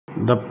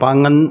The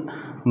Pangal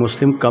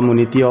Muslim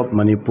community of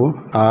Manipur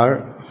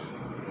are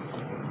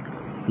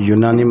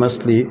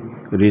unanimously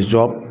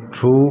resolved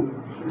through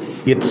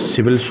its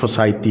civil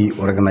society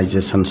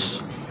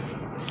organizations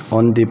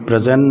on the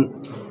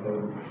present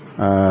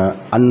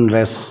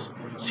unrest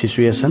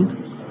situation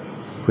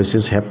which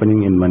is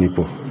happening in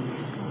Manipur,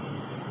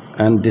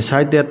 and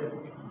decided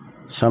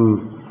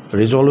some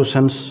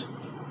resolutions,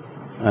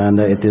 and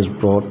it is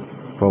brought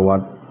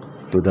forward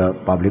to the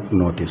public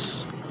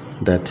notice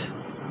that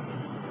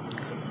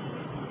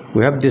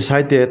we have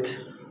decided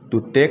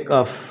to take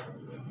up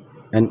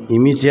an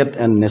immediate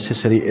and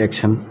necessary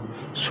action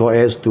so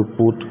as to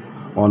put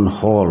on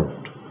hold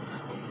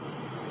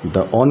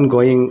the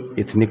ongoing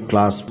ethnic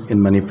clash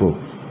in Manipur.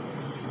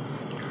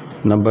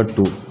 Number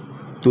 2,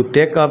 to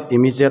take up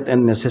immediate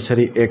and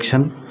necessary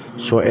action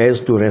so as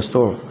to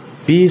restore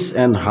peace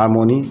and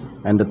harmony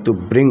and to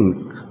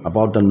bring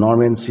about the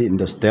normalcy in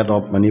the state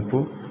of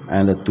Manipur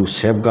and to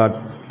safeguard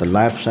the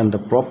lives and the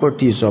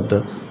properties of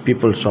the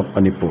peoples of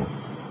Manipur.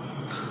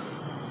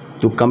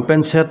 To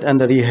compensate and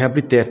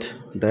rehabilitate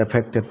the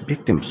affected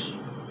victims,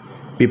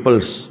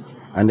 peoples,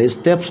 and the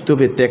steps to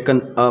be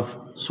taken up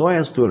so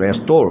as to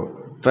restore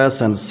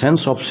trust and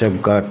sense of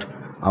safeguard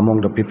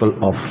among the people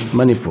of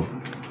Manipur.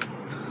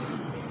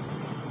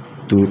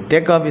 To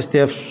take up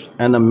steps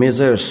and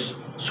measures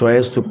so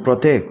as to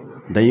protect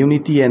the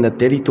unity and the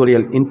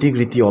territorial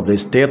integrity of the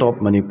state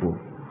of Manipur,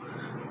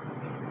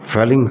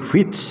 failing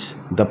which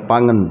the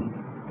Pangal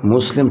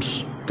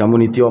Muslims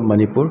community of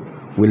Manipur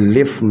will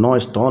leave no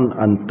stone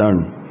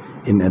unturned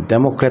in a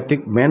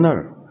democratic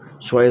manner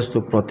so as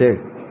to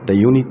protect the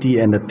unity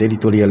and the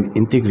territorial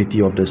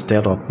integrity of the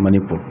state of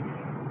Manipur.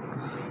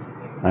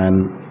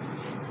 And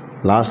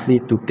lastly,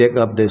 to take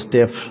up the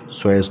steps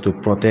so as to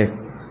protect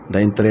the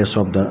interests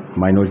of the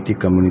minority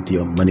community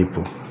of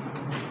Manipur.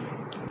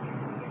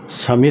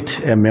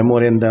 Submit a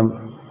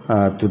memorandum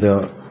to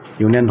the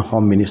Union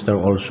Home Minister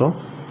also,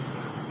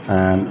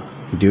 and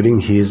during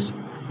his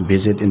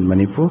visit in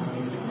Manipur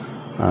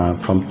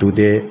from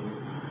today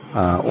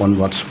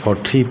onwards for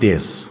 3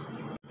 days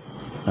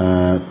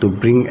to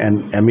bring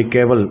an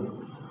amicable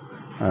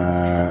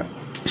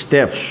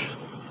steps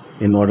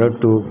in order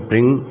to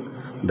bring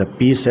the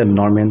peace and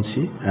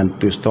normalcy and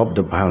to stop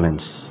the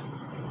violence.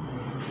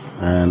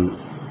 And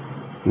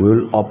we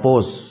will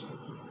oppose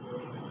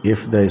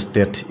if the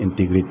state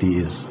integrity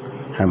is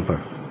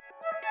hampered.